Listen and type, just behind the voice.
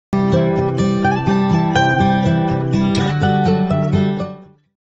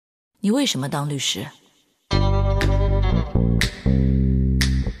你为什么当律师？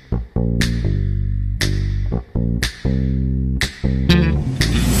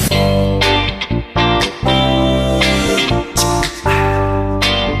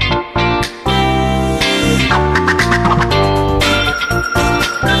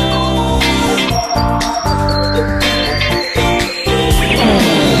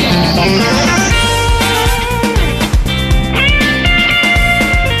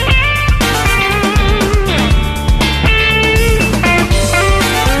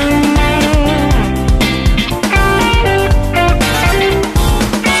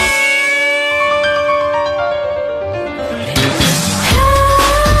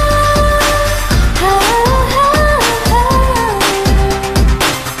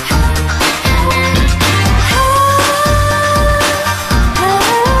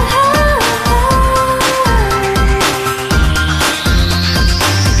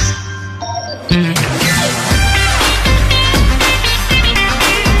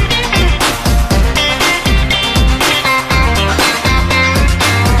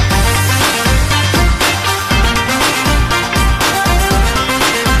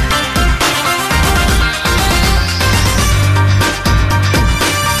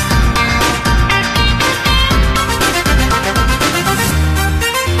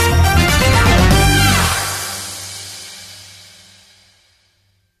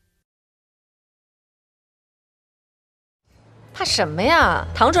怕什么呀？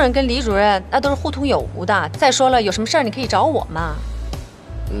唐主任跟李主任那都是互通有无的。再说了，有什么事儿你可以找我嘛。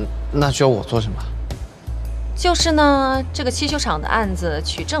那需要我做什么？就是呢，这个汽修厂的案子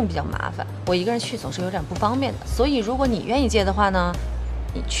取证比较麻烦，我一个人去总是有点不方便的。所以如果你愿意接的话呢，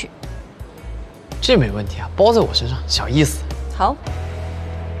你去。这没问题啊，包在我身上，小意思。好。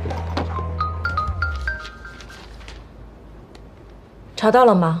查到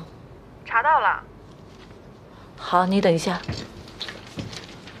了吗？查到了。好，你等一下。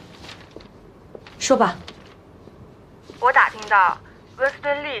说吧。我打听到，温斯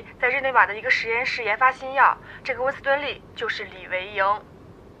顿利在日内瓦的一个实验室研发新药，这个温斯顿利就是李维迎。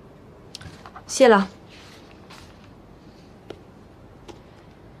谢了。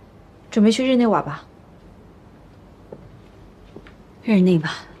准备去日内瓦吧。日内瓦。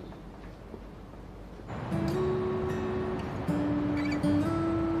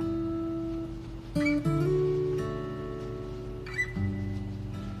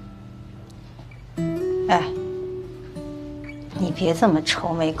哎，你别这么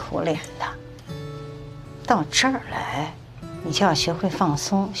愁眉苦脸的。到这儿来，你就要学会放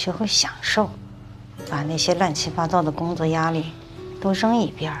松，学会享受，把那些乱七八糟的工作压力都扔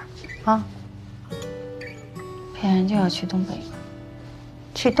一边儿啊。裴然就要去东北了。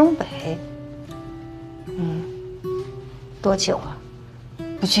去东北？多久啊？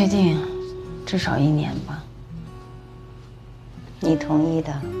不确定，至少1年吧。你同意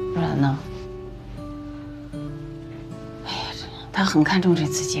的？不然呢？他很看重这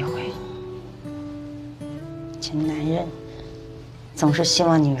次机会。这男人总是希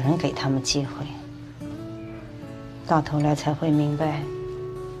望女人给他们机会，到头来才会明白，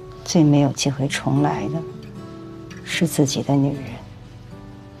最没有机会重来的是自己的女人。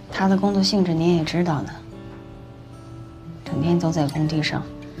他的工作性质您也知道的，整天都在工地上，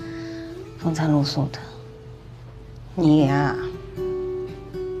风餐露宿的。你呀，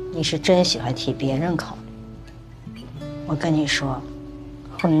你是真喜欢替别人考虑。我跟你说，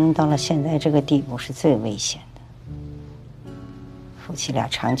婚姻到了现在这个地步是最危险的。夫妻俩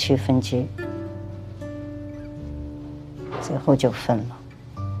长期分居，最后就分了。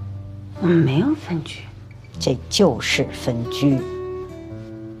我们没有分居，这就是分居。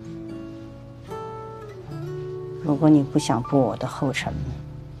如果你不想步我的后尘，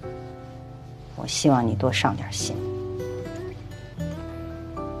我希望你多上点心。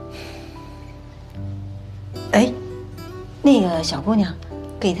哎。那个小姑娘，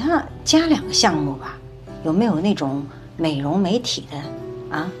给她加2个项目吧，有没有那种美容美体的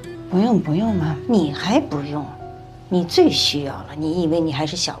啊？不用嘛，你还不用，你最需要了。你以为你还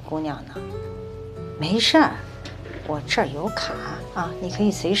是小姑娘呢？没事儿，我这儿有卡啊，你可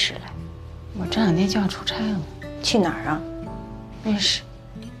以随时来。我这2天就要出差了。去哪儿啊？瑞士。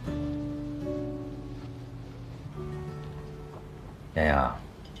洋洋，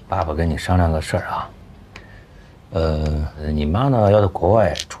爸爸跟你商量个事儿啊。你妈呢要到国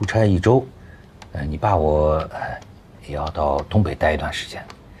外出差1周，你爸我也要到东北待一段时间，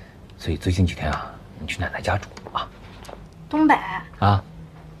所以最近几天啊，你去奶奶家住啊。东北啊？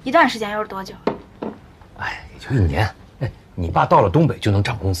一段时间又是多久？哎，也就1年。哎，你爸到了东北就能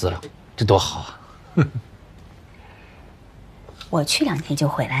涨工资了，这多好啊！我去2天就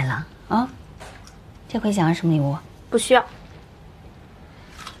回来了。啊，这回想要什么礼物？不需要。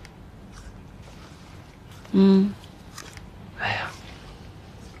哎呀，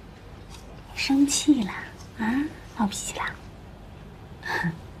生气了啊？闹脾气了？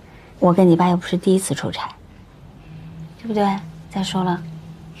我跟你爸又不是第一次出差，对不对？再说了，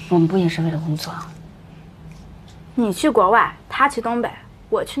我们不也是为了工作？你去国外，他去东北，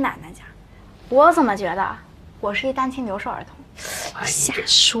我去奶奶家。我怎么觉得我是一单亲留守儿童？瞎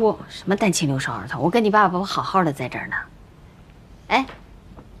说什么单亲留守儿童？我跟你爸爸不好好的在这儿呢。哎，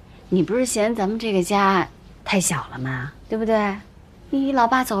你不是嫌咱们这个家太小了吗？对不对？你老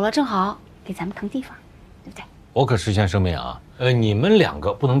爸走了，正好给咱们腾地方，对不对？我可事先声明啊，你们两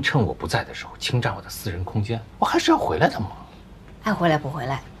个不能趁我不在的时候侵占我的私人空间，我还是要回来的嘛。爱回来不回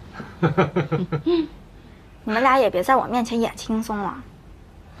来？你们俩也别在我面前演轻松了，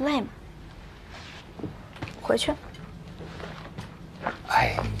累吗？回去。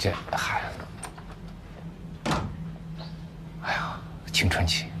哎，你这孩子，哎呀，青春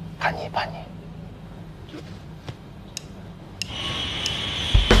期叛逆叛逆。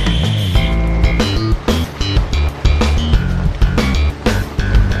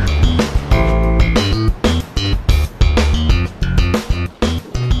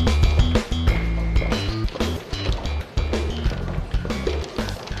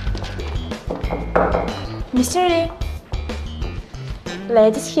Monsieur,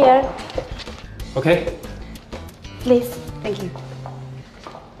 ladies here, OK， please. Thank you.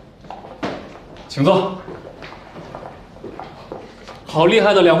 请坐。好厉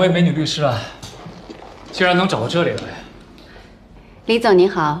害的两位美女律师啊！竟然能找到这里来。李总您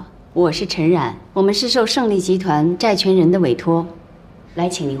好，我是陈冉，我们是受胜利集团债权人的委托，来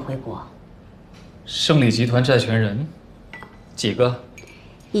请您回国。胜利集团债权人几个？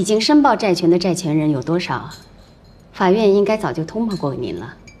已经申报债权的债权人有多少？法院应该早就通报过您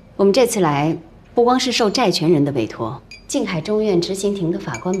了。我们这次来，不光是受债权人的委托，静海中院执行庭的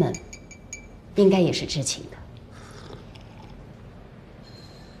法官们，应该也是知情的。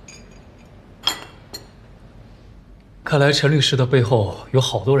看来陈律师的背后有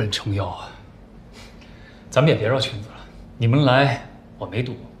好多人撑腰啊。咱们也别绕圈子了，你们来我没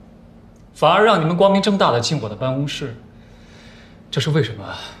赌，反而让你们光明正大的进我的办公室，这是为什么？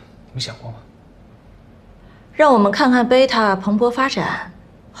你们想过吗？让我们看看贝塔蓬勃发展，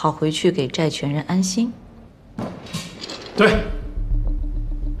好回去给债权人安心。对。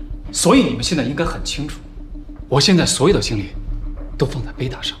所以你们现在应该很清楚，我现在所有的精力都放在贝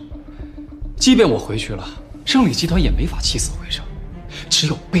塔上。即便我回去了，胜利集团也没法起死回生。只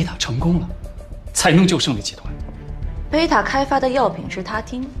有贝塔成功了，才能救胜利集团。贝塔开发的药品是他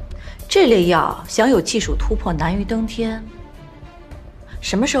听，这类药想有技术突破难于登天。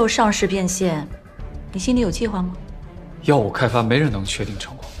什么时候上市变现？你心里有计划吗？药物开发没人能确定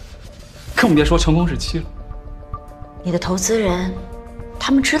成功，更别说成功日期了。你的投资人，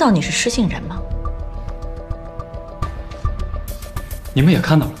他们知道你是失信人吗？你们也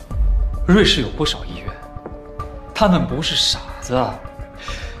看到了，瑞士有不少医院，他们不是傻子，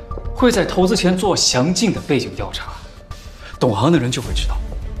会在投资前做详尽的背景调查。懂行的人就会知道，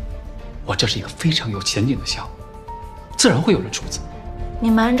我这是一个非常有前景的项目，自然会有人出资。你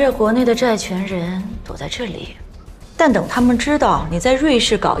瞒着国内的债权人躲在这里，但等他们知道你在瑞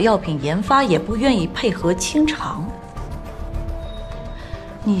士搞药品研发，也不愿意配合清偿。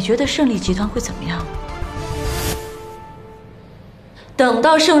你觉得胜利集团会怎么样？等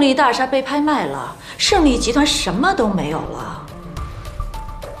到胜利大厦被拍卖了，胜利集团什么都没有了，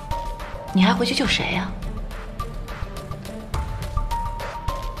你还回去救谁呀？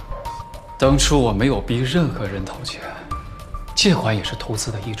当初我没有逼任何人投钱，借款也是投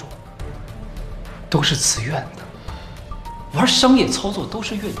资的一种，都是自愿的。玩商业操作都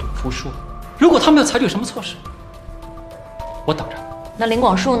是愿赌服输，如果他们要采取什么措施，我等着。那林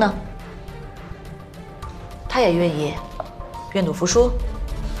广树呢？他也愿意愿赌服输？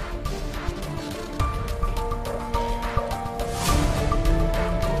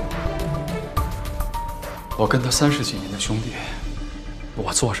我跟他30几年的兄弟，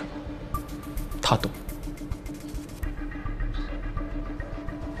我做什么，他懂。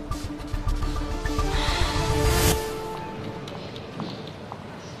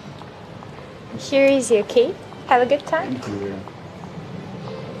Here is your key. Have a good time.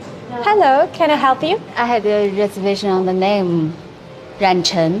 Hello, can I help you? I had a reservation on the name, Ran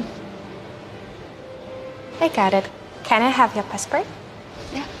Chen. I got it. Can I have your passport?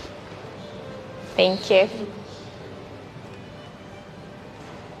 Yeah. Thank you.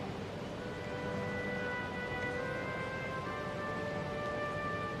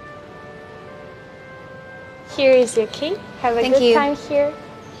 Here is your key. Have a Thank good you. time here.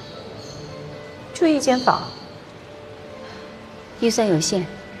 就一间房，预算有限，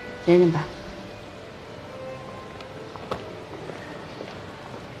忍忍吧。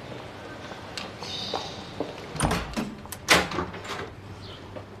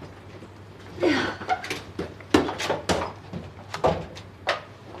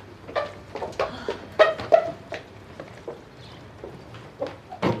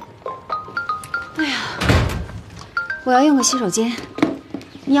我要用个洗手间，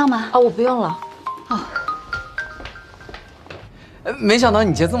你要吗？啊，我不用了。哦，没想到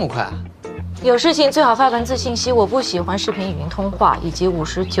你接这么快啊！有事情最好发文字信息，我不喜欢视频语音通话以及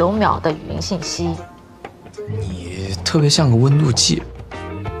59秒的语音信息。你特别像个温度计。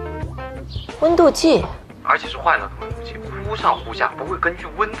温度计？而且是坏了的温度计，忽上忽下，不会根据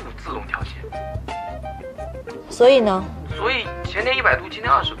温度自动调节。所以呢？所以前天100度，今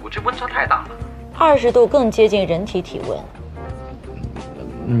天20度，这温差太大了。20度更接近人体体温。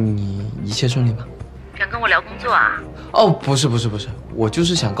你一切顺利吗？想跟我聊工作啊？哦，不是，我就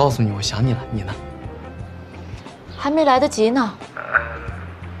是想告诉你，我想你了。你呢？还没来得及呢。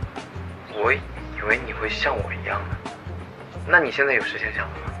我以为你会像我一样的。那你现在有时间想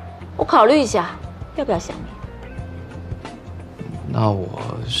了吗？我考虑一下，要不要想你？那我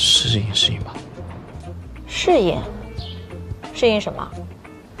适应吧。适应什么？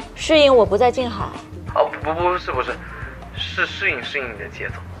适应我不在静海。哦，不是，是适应你的节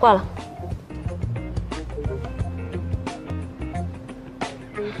奏。挂了。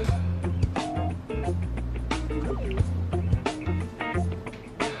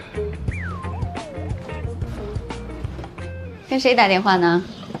跟谁打电话呢？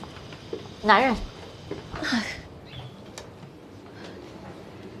男人。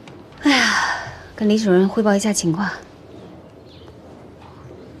哎呀，跟李主任汇报一下情况。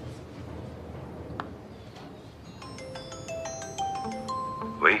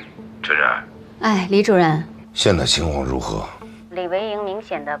喂，陈然。哎，李主任，现在情况如何？李维迎明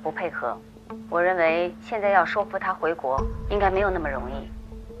显的不配合，我认为现在要说服他回国，应该没有那么容易。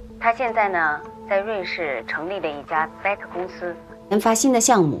他现在呢，在瑞士成立了一家 BET 公司，研发新的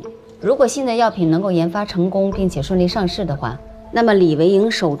项目。如果新的药品能够研发成功，并且顺利上市的话，那么李维迎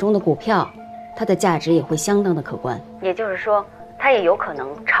手中的股票，它的价值也会相当的可观。也就是说，他也有可能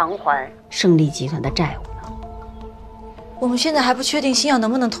偿还胜利集团的债务。我们现在还不确定新药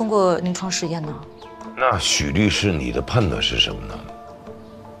能不能通过临床试验呢。那许律师，你的判断是什么呢？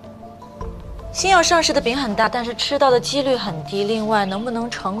新药上市的饼很大，但是吃到的几率很低。另外，能不能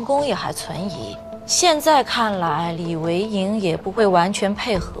成功也还存疑。现在看来，李维迎也不会完全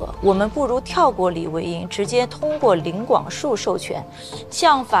配合。我们不如跳过李维迎，直接通过林广树授权，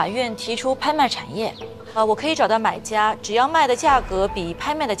向法院提出拍卖产业。我可以找到买家，只要卖的价格比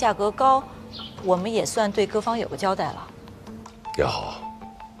拍卖的价格高，我们也算对各方有个交代了。也好，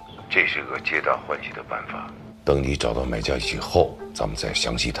这是个皆大欢喜的办法。等你找到买家以后，咱们再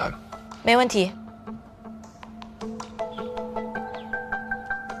详细谈。没问题。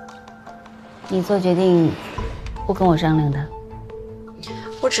你做决定不跟我商量的？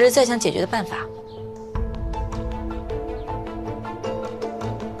我只是在想解决的办法。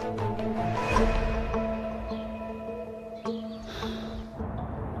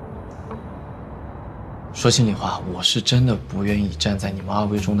说心里话，我是真的不愿意站在你们2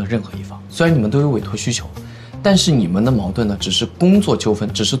位中的任何一方。虽然你们都有委托需求，但是你们的矛盾呢，只是工作纠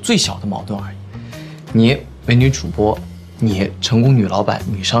纷，只是最小的矛盾而已。你美女主播，你成功女老板、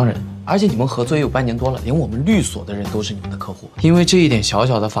女商人，而且你们合作也有半年多了，连我们律所的人都是你们的客户。因为这一点小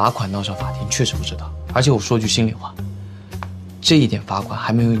小的罚款闹上法庭，确实不值当。而且我说句心里话，这一点罚款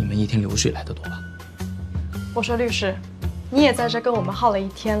还没有你们一天流水来的多吧？我说律师，你也在这跟我们耗了1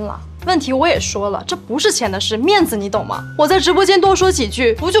天了。问题我也说了，这不是钱的事，面子你懂吗？我在直播间多说几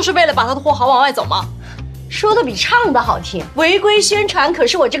句，不就是为了把他的货好往外走吗？说的比唱的好听。违规宣传可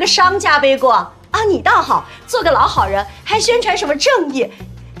是我这个商家背锅啊！你倒好，做个老好人，还宣传什么正义，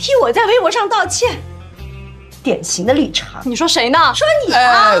替我在微博上道歉，典型的绿茶。你说谁呢？说你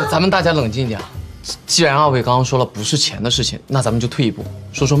啊！咱们大家冷静一点。既然2位刚刚说了不是钱的事情，那咱们就退一步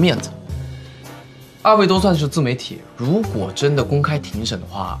说说面子。2位都算是自媒体，如果真的公开庭审的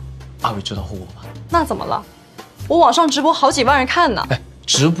话，2位知道后果吗？那怎么了？我网上直播好几万人看呢。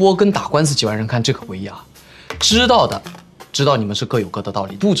直播跟打官司几万人看这可不一样。知道的知道你们是各有各的道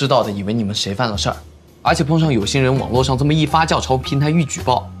理，不知道的以为你们谁犯了事儿。而且碰上有心人网络上这么一发酵，朝平台一举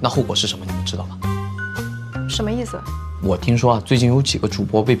报，那后果是什么？你们知道吗？什么意思？我听说最近有几个主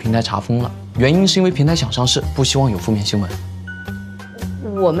播被平台查封了，原因是因为平台想上市，不希望有负面新闻。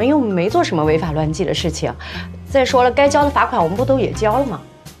我们又没做什么违法乱纪的事情。再说了，该交的罚款我们不都也交了吗？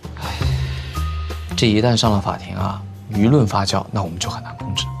这一旦上了法庭舆论发酵，那我们就很难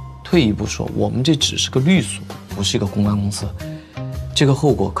控制。退一步说，我们这只是个律所，不是一个公关公司，这个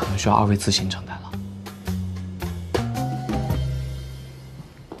后果可能需要二位自行承担了。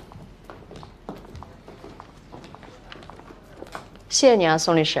谢谢你啊，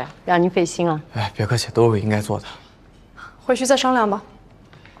宋律师，让您费心了。哎，别客气，都是我应该做的。回去再商量吧。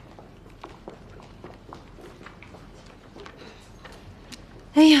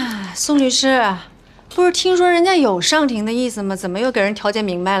哎呀，宋律师，不是听说人家有上庭的意思吗？怎么又给人调解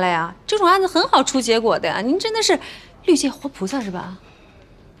明白了呀？这种案子很好出结果的呀！您真的是律界活菩萨是吧？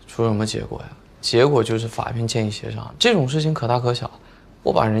出什么结果呀？结果就是法院建议协商，这种事情可大可小。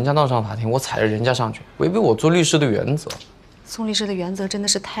我把人家闹上法庭，我踩着人家上去，违背我做律师的原则。宋律师的原则真的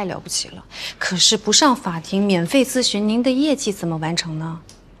是太了不起了。可是不上法庭免费咨询，您的业绩怎么完成呢？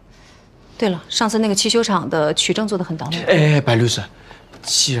对了，上次那个汽修厂的取证做得很到位。哎，白律师，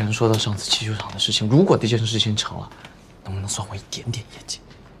既然说到上次汽修厂的事情，如果这件事情成了，能不能算我一点点业绩？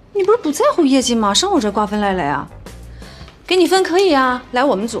你不是不在乎业绩吗？上我这瓜分来了呀？给你分可以啊，来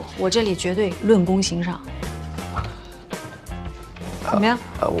我们组，我这里绝对论功行赏。怎么样？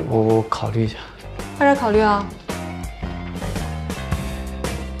我考虑一下。快点考虑啊！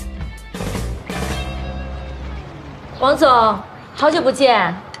王总，好久不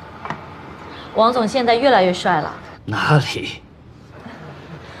见。王总现在越来越帅了。哪里？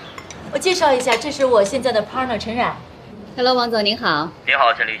我介绍一下，这是我现在的 partner 陈冉。Hello， 王总您好。你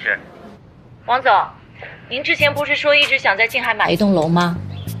好，陈律师。王总，您之前不是说一直想在静海买一栋楼吗？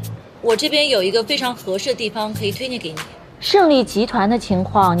我这边有一个非常合适的地方可以推荐给你。胜利集团的情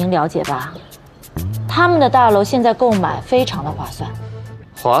况您了解吧？他们的大楼现在购买非常的划算。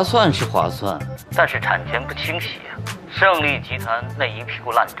划算是划算，但是产权不清晰呀。胜利集团那一屁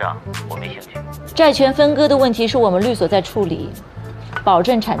股烂账，我没兴趣。债权分割的问题是我们律所在处理，保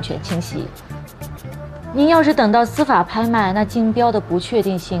证产权清晰。您要是等到司法拍卖，那竞标的不确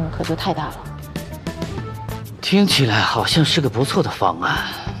定性可就太大了。听起来好像是个不错的方案。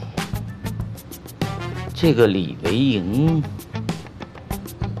这个李维迎，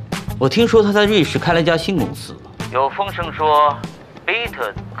我听说他在瑞士开了一家新公司，有风声说贝塔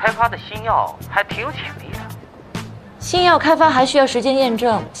开发的新药还挺有潜力的。新药开发还需要时间验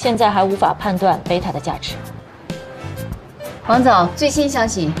证，现在还无法判断贝塔的价值。王总，最新消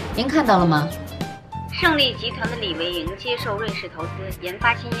息您看到了吗？胜利集团的李维迎接受瑞士投资研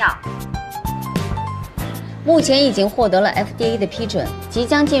发新药，目前已经获得了 FDA 的批准，即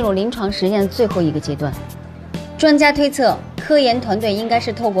将进入临床实验最后一个阶段。专家推测，科研团队应该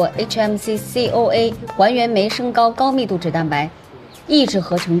是透过 HMC-CoA 还原酶升高高密度脂蛋白，抑制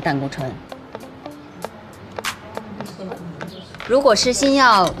合成胆固醇。如果是新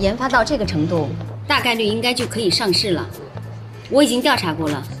药研发到这个程度，大概率应该就可以上市了。我已经调查过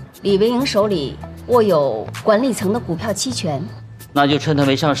了，李维迎手里握有管理层的股票期权。那就趁他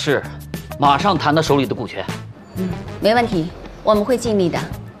没上市，马上谈他手里的股权。没问题，我们会尽力的。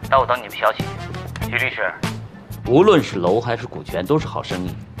那我等你们消息。徐律师，无论是楼还是股权都是好生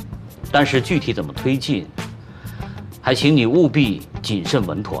意，但是具体怎么推进，还请你务必谨慎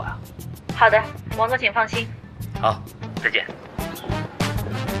稳妥啊。好的，王总请放心。好，再见。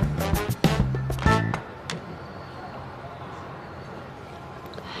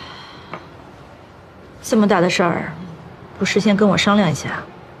这么大的事儿，不事先跟我商量一下？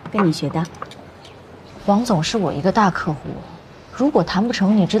跟你学的。王总是我一个大客户，如果谈不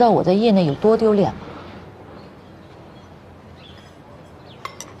成，你知道我在业内有多丢脸吗？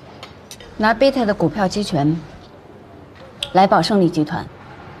拿贝塔的股票期权来保胜利集团，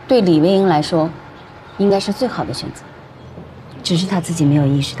对李维迎来说，应该是最好的选择。只是他自己没有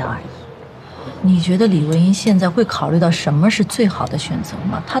意识到而已。你觉得李维迎现在会考虑到什么是最好的选择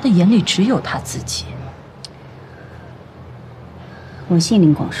吗？他的眼里只有他自己。我信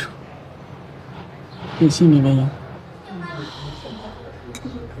林广叔，也信李维迎。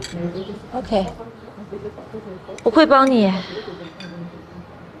OK， 我会帮你。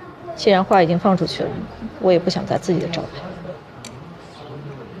既然话已经放出去了，我也不想砸自己的招牌。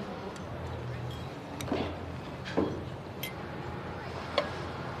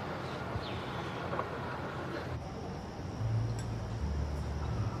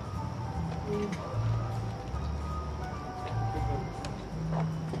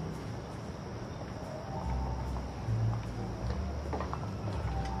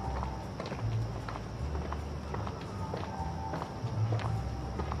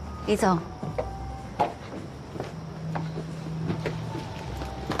李总，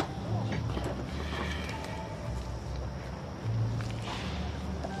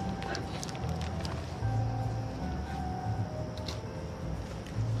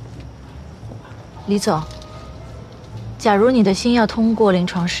李总，假如你的新药通过临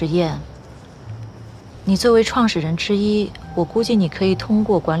床实验，你作为创始人之一，我估计你可以通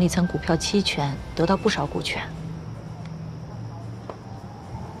过管理层股票期权得到不少股权。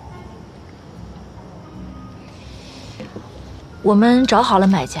我们找好了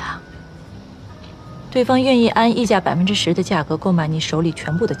买家，对方愿意按溢价10%的价格购买你手里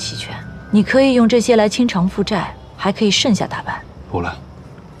全部的期权，你可以用这些来清偿负债，还可以剩下大半。不了。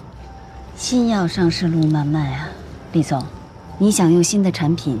新药上市路漫漫啊，李总，你想用新的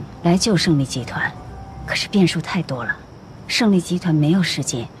产品来救胜利集团，可是变数太多了，胜利集团没有时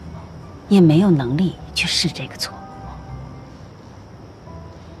间，也没有能力去试这个错。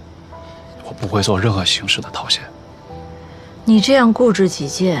我不会做任何形式的套现。你这样固执己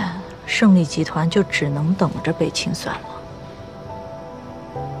见，胜利集团就只能等着被清算了。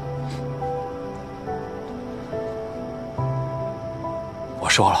我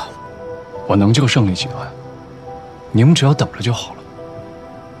说了，我能救胜利集团，你们只要等着就好了。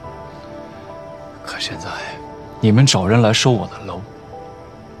可现在，你们找人来收我的楼，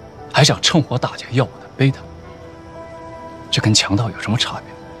还想趁火打劫要我的贝塔，这跟强盗有什么差别？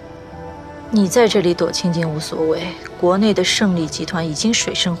你在这里躲清静无所谓，国内的胜利集团已经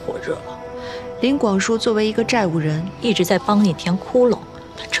水深火热了。林广叔作为一个债务人，一直在帮你填窟窿，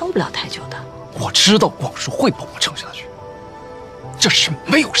他撑不了太久的。我知道广叔会帮我撑下去，这是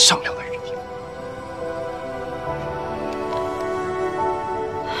没有商量的余地。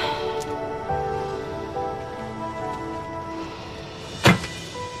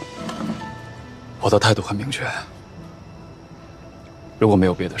我的态度很明确，如果没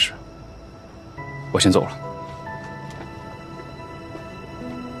有别的事，我先走了。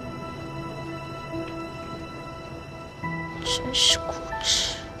真是固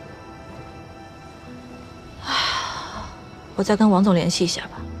执。我再跟王总联系一下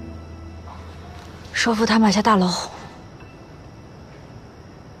吧，说服他买下大楼。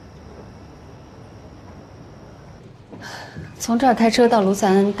从这儿开车到卢塞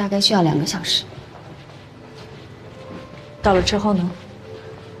恩大概需要2个小时。到了之后呢？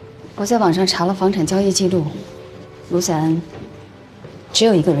我在网上查了房产交易记录，卢塞恩只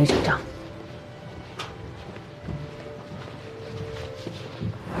有一个人转账。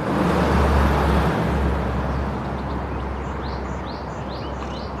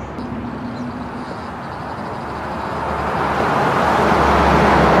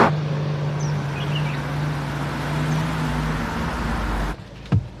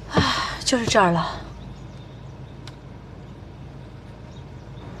就是这儿了。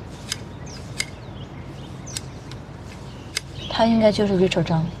他应该就是 Rachel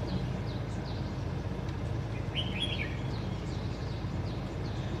张。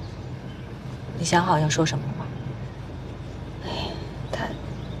你想好要说什么了吗？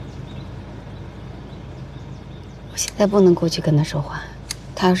我现在不能过去跟他说话，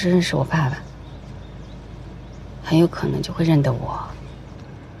他要是认识我爸爸，很有可能就会认得我。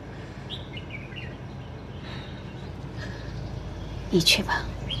你去吧，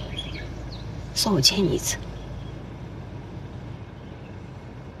算我欠你一次。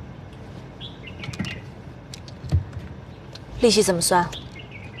利息怎么算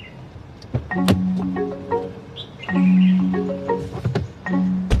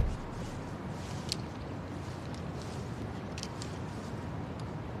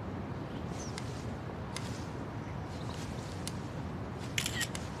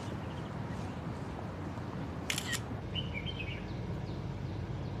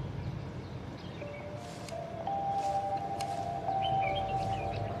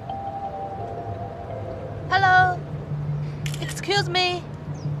？Hello, excuse me.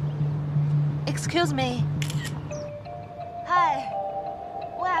 Excuse me. Hi,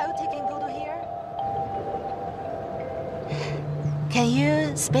 where are you taking go to here? Can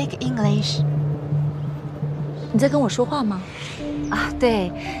you speak English? 你在跟我说话吗？啊，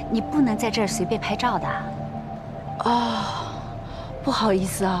对，你不能在这儿随便拍照的。哦，不好意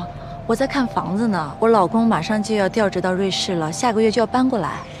思啊，我在看房子呢。我老公马上就要调职到瑞士了，下个月就要搬过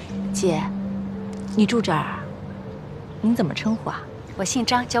来。姐，你住这儿？您怎么称呼啊？我姓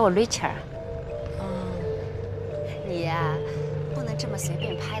张，叫我 Richard。你呀，不能这么随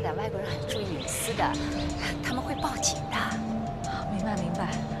便拍的，外国人很注意隐私的，他们会报警的。明白明白。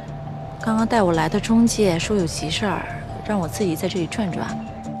刚刚带我来的中介说有急事儿，让我自己在这里转转，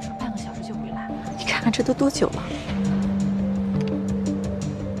说半个小时就回来。你看看这都多久了？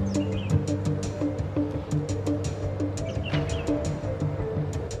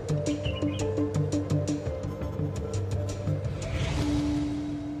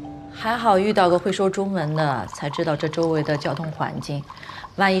还好遇到个会说中文的，才知道这周围的交通环境。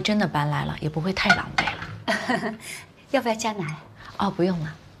万一真的搬来了，也不会太狼狈了。要不要加奶？哦，不用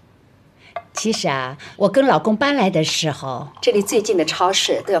了。其实啊，我跟老公搬来的时候，这里最近的超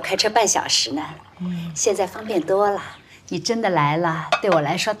市都要开车半小时呢。现在方便多了。你真的来了，对我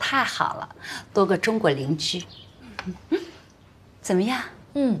来说太好了，多个中国邻居。怎么样？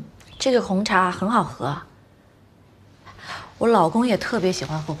这个红茶很好喝。我老公也特别喜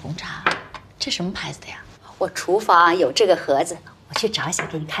欢喝红茶。这什么牌子的呀？我厨房有这个盒子，我去找一下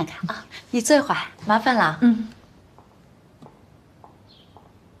给你看看啊。你坐一会儿，麻烦了。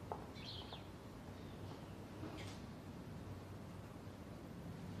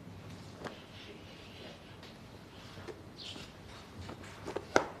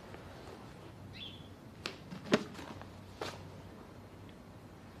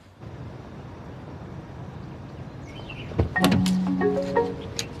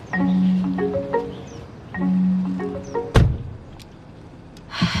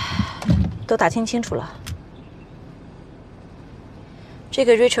都打听清楚了。这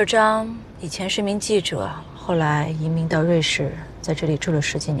个 Rachel 张以前是名记者，后来移民到瑞士，在这里住了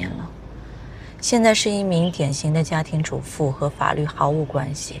10几年了。现在是一名典型的家庭主妇，和法律毫无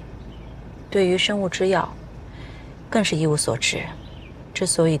关系。对于生物制药，更是一无所知。之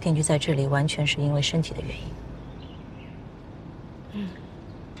所以定居在这里，完全是因为身体的原因。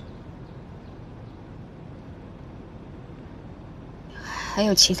还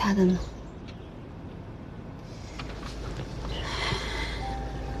有其他的呢？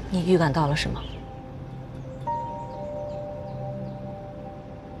你预感到了什么？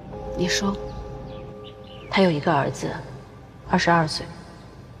你说。他有一个儿子，22岁，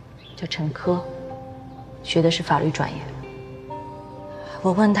叫陈科，学的是法律专业。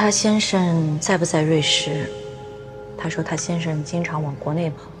我问他先生在不在瑞士，他说他先生经常往国内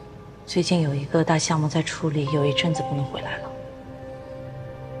跑，最近有一个大项目在处理，有一阵子不能回来了。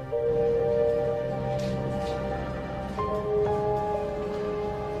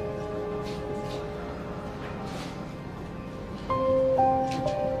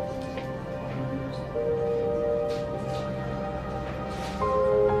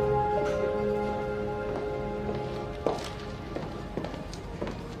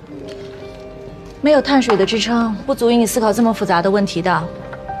没有碳水的支撑，不足以你思考这么复杂的问题的。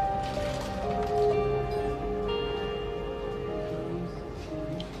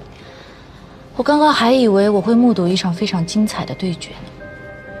我刚刚还以为我会目睹一场非常精彩的对决呢。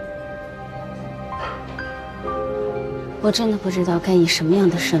我真的不知道该以什么样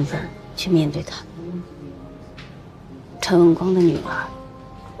的身份去面对他。陈文光的女儿，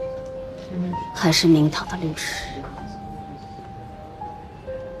还是明堂的律师？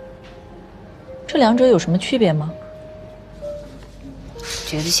这两者有什么区别吗？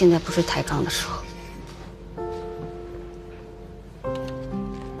觉得现在不是抬杠的时候。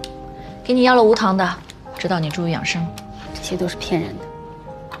给你要了无糖的，知道你注意养生。这些都是骗人的。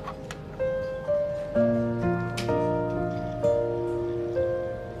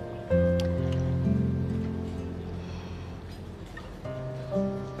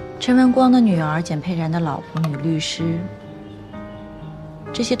陈文光的女儿，简佩然的老婆，女律师，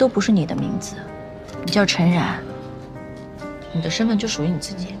这些都不是你的名字。你叫陈染，你的身份就属于你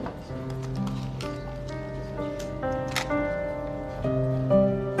自己。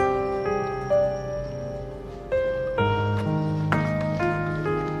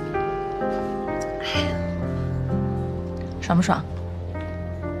爽不爽？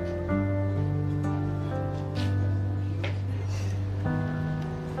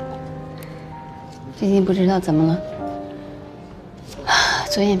最近不知道怎么了，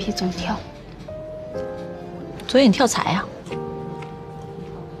左眼皮总跳。左眼跳财呀！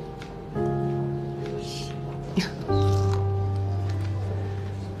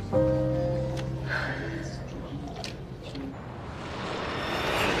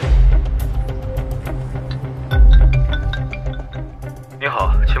您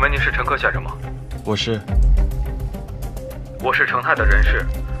好，请问您是陈科先生吗？我是。我是成泰的人事，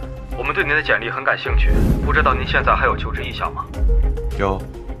我们对您的简历很感兴趣，不知道您现在还有求职意向吗？有。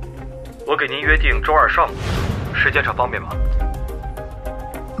我给您约定周2上午，时间上方便吗？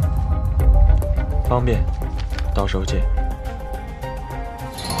方便，到时候见。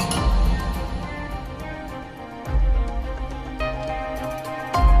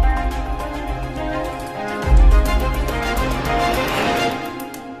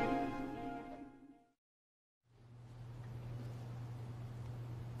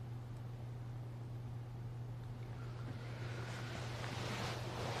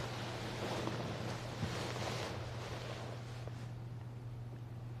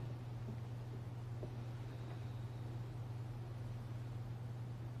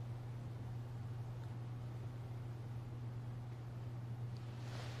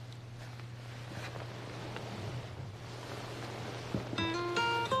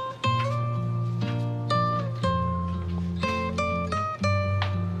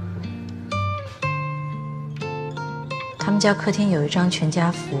他们家客厅有一张全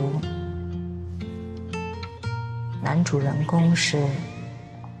家福，男主人公是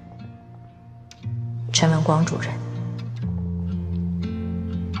陈文光主任。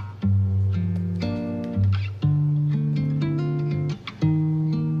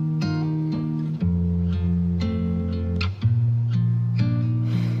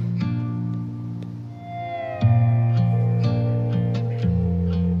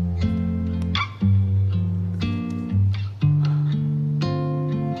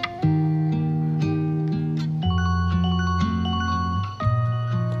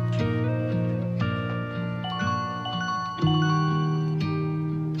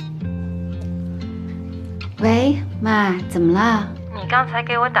喂，妈，怎么了？你刚才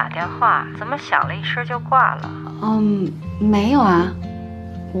给我打电话，怎么响了一声就挂了？没有啊，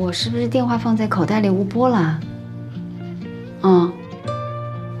我是不是电话放在口袋里误拨了？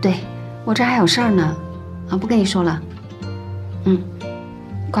对，我这还有事儿呢，不跟你说了。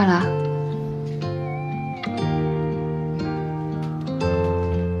挂了啊。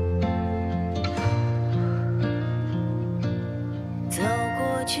走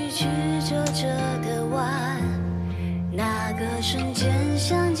过去曲折这个弯，那个瞬间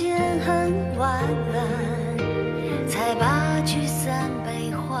相见很晚，才把聚散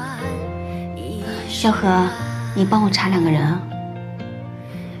悲欢。萧何，你帮我查2个人啊。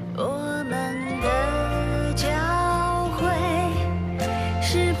我们的交汇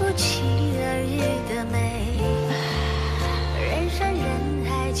是不期而遇的美，人山人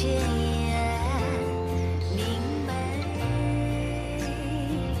海间明媚，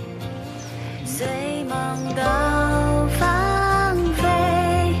随梦到芳菲，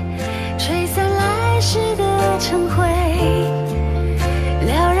吹散来时的尘灰，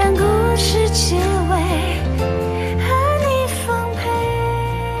了然故事结尾。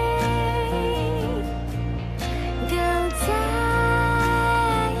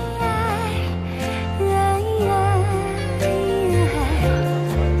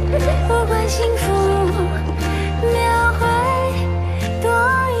幸福描绘多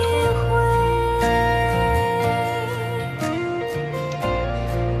迂回。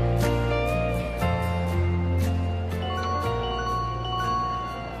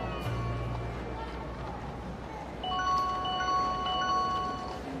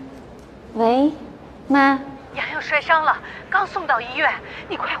喂，妈。洋洋摔伤了，刚送到医院，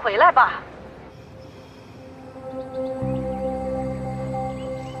你快回来吧。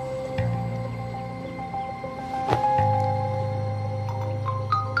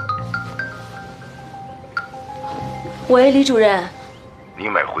喂，李主任。你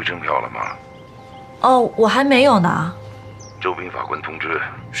买回程票了吗？哦，我还没有呢。周斌法官通知，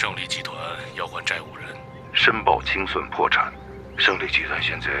胜利集团要还债务人，申报清算破产。胜利集团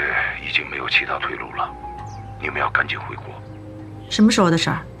现在已经没有其他退路了，你们要赶紧回国。什么时候的事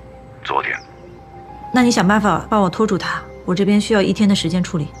儿？昨天。那你想办法帮我拖住他，我这边需要1天的时间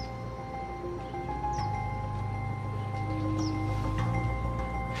处理。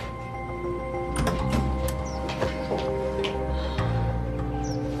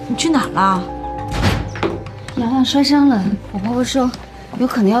你去哪儿了？洋洋摔伤了，我婆婆说有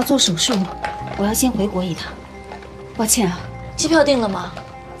可能要做手术，我要先回国一趟。抱歉啊。机票订了吗？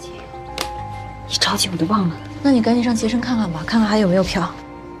一着急我都忘了。那你赶紧上捷程看看吧，看看还有没有票。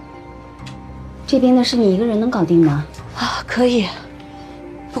这边的是你一个人能搞定吗？可以。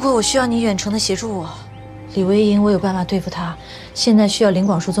不过我需要你远程的协助我。李维迎我有办法对付他，现在需要林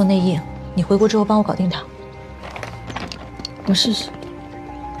广树做内应，你回国之后帮我搞定他。我试试。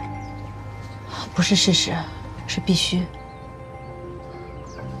不是事实，是必须。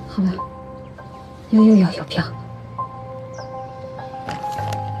好吧，有票。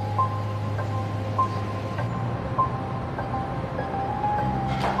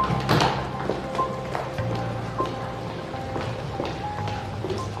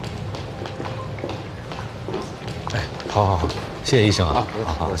好，谢谢医生啊！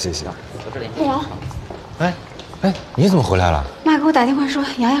好，谢谢。佩瑶，哎，你怎么回来了？妈给我打电话说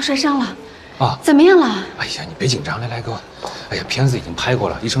洋洋摔伤了。啊，怎么样了？哎呀，你别紧张，来给我。哎呀，片子已经拍过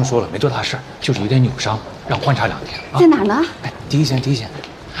了，医生说了没多大事儿，就是有点扭伤，让观察2天啊。在哪儿呢？哎，第一线。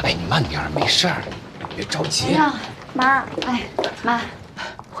哎，你慢点，没事儿，别着急。妈，妈，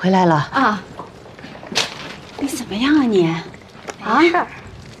回来了啊。你怎么样啊你？没事儿。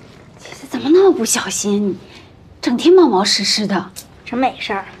姐姐怎么那么不小心？你整天冒冒失失的。真没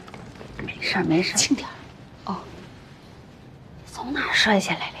事儿。没事，轻点。哦，从哪儿摔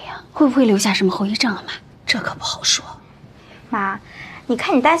下来了呀？会不会留下什么后遗症啊，妈？这可不好说。妈，你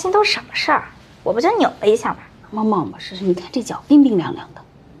看你担心都什么事儿？我不就扭了一下吗？冒冒失失，你看这脚冰冰凉凉的，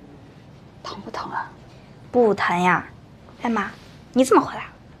疼不疼啊？不疼呀，哎妈，你怎么回来了？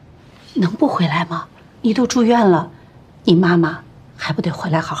能不回来吗？你都住院了，你妈妈还不得回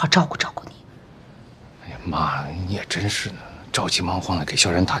来好好照顾照顾你？哎呀，妈，你也真是的，着急忙慌的给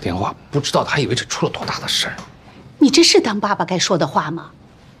小冉打电话，不知道他还以为这出了多大的事儿。你这是当爸爸该说的话吗？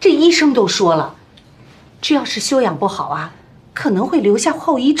这医生都说了，这要是休养不好啊，可能会留下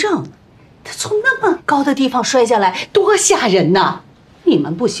后遗症。他从那么高的地方摔下来，多吓人呐！你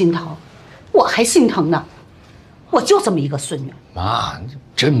们不心疼，我还心疼呢。我就这么一个孙女。妈，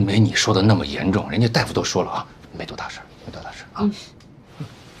真没你说的那么严重，人家大夫都说了啊，没多大事，没多大事啊。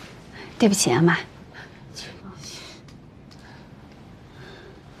对不起啊，妈。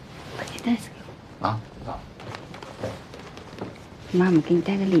把这袋子给我。啊。妈妈给你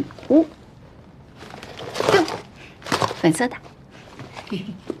带的礼物，粉色的。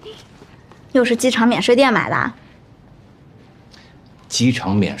又是机场免税店买的。机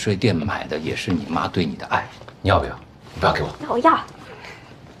场免税店买的也是你妈对你的爱，你要不要？你不要给我。我要。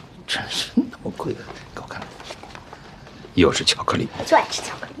真是那么贵的，给我看看。又是巧克力。我就爱吃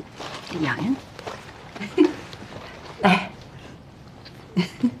巧克力。痒痒。来。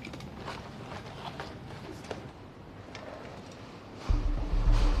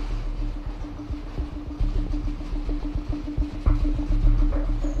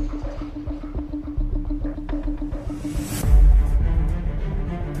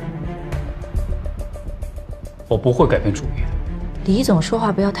我不会改变主意的。李总说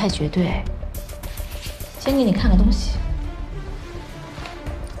话不要太绝对。先给你看个东西。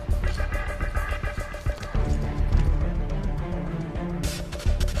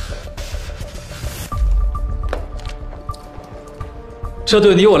这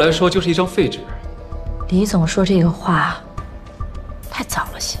对你我来说就是一张废纸。李总说这个话太早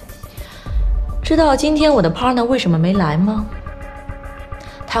了些。知道今天我的 partner 为什么没来吗？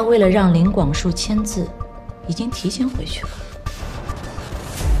他为了让林广树签字，已经提前回去了。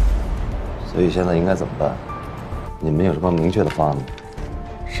所以现在应该怎么办？你们有什么明确的方案吗？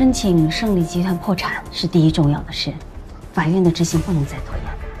申请胜利集团破产是第一重要的事，法院的执行不能再拖延。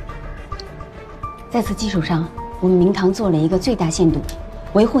在此基础上，我们明堂做了一个最大限度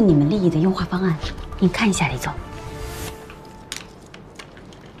维护你们利益的优化方案，您看一下，李总。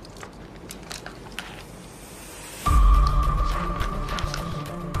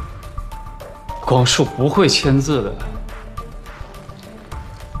广树不会签字的，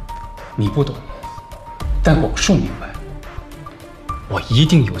你不懂，但广树明白，我一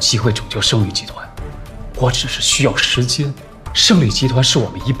定有机会拯救胜利集团，我只是需要时间。胜利集团是我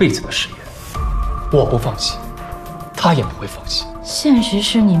们一辈子的事业，我不放弃，他也不会放弃。现实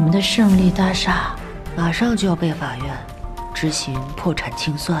是你们的胜利大厦马上就要被法院执行破产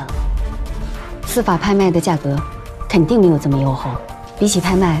清算了，司法拍卖的价格肯定没有这么优厚，比起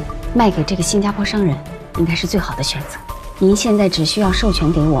拍卖卖给这个新加坡商人，应该是最好的选择。您现在只需要授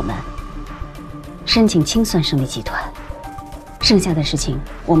权给我们，申请清算胜利集团，剩下的事情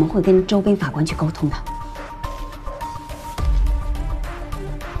我们会跟周边法官去沟通的。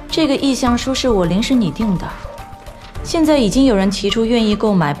这个意向书是我临时拟定的，现在已经有人提出愿意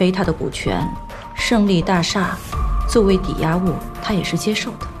购买贝塔的股权，胜利大厦作为抵押物，他也是接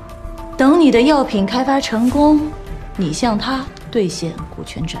受的。等你的药品开发成功，你向他兑现股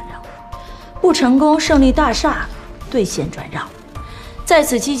权转让；不成功，胜利大厦兑现转让。在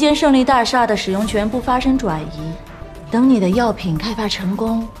此期间，胜利大厦的使用权不发生转移。等你的药品开发成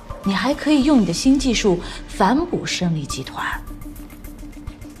功，你还可以用你的新技术反哺胜利集团。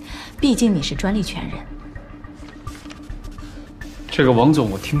毕竟你是专利权人。这个王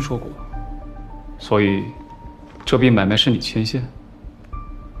总我听说过，所以这笔买卖是你牵线？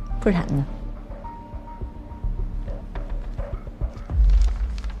不然呢？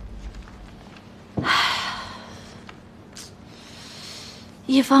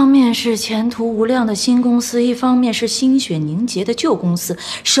一方面是前途无量的新公司，一方面是心血凝结的旧公司，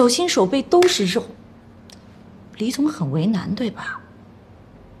手心手背都是肉。李总很为难，对吧？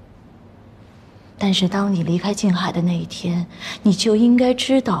但是当你离开静海的那一天，你就应该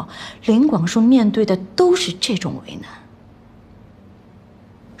知道，林广树面对的都是这种为难。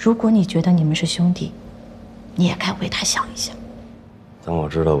如果你觉得你们是兄弟，你也该为他想一想。当我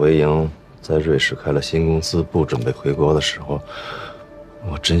知道维营在瑞士开了新公司，不准备回国的时候，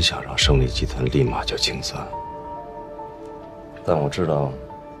我真想让胜利集团立马就清算。但我知道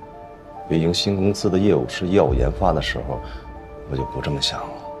维营新公司的业务是药物研发的时候，我就不这么想了。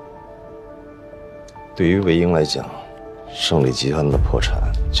对于维营来讲，胜利集团的破产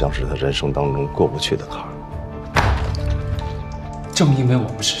将是他人生当中过不去的坎儿。正因为我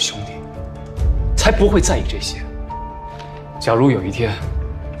们是兄弟，才不会在意这些。假如有一天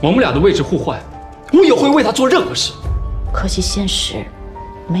我们俩的位置互换，我也会为他做任何事。可惜现实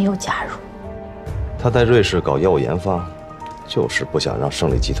没有加入。他在瑞士搞药物研发，就是不想让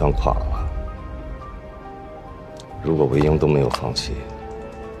胜利集团垮了。如果韦英都没有放弃，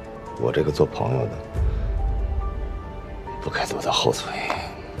我这个做朋友的不该躲到后腿。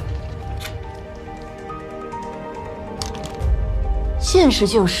现实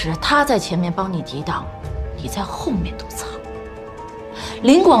就是他在前面帮你抵挡，你在后面躲藏。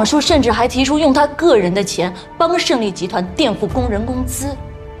林广树甚至还提出用他个人的钱帮胜利集团垫付工人工资。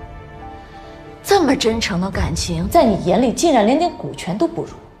这么真诚的感情，在你眼里竟然连点股权都不如。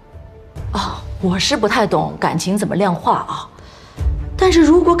我是不太懂感情怎么量化啊，但是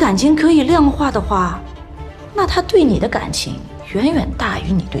如果感情可以量化的话，那他对你的感情远远大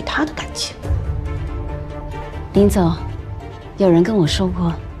于你对他的感情。林总，有人跟我说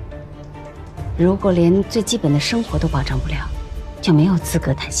过，如果连最基本的生活都保障不了，就没有资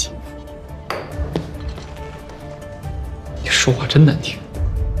格谈幸福。你说话真难听。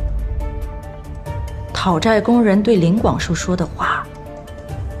讨债工人对林广树说的话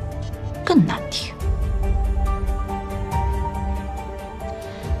更难听。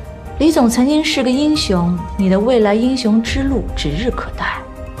李总曾经是个英雄，你的未来英雄之路指日可待。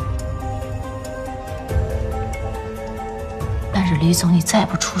但是李总，你再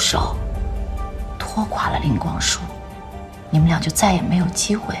不出手，拖垮了林广树，你们俩就再也没有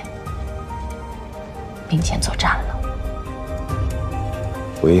机会并肩作战了。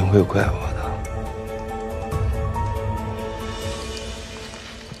韦英会怪我的。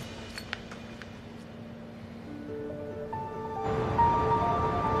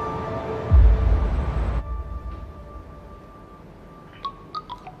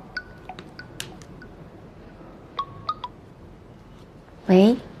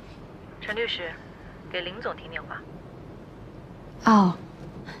喂，陈律师，给林总听电话。哦，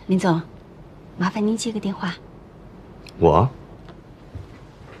林总，麻烦您接个电话。我？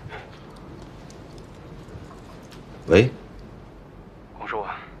喂，洪叔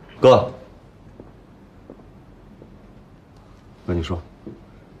啊，哥，跟你说，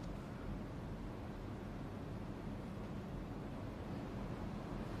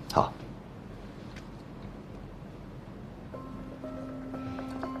好。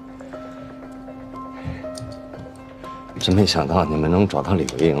真没想到你们能找到李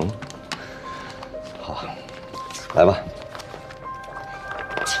维迎。好，来吧。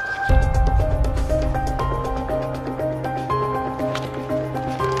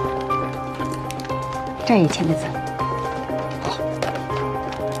这儿也签个字。好。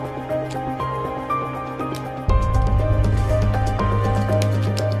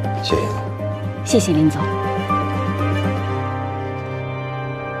谢谢你。谢谢林总。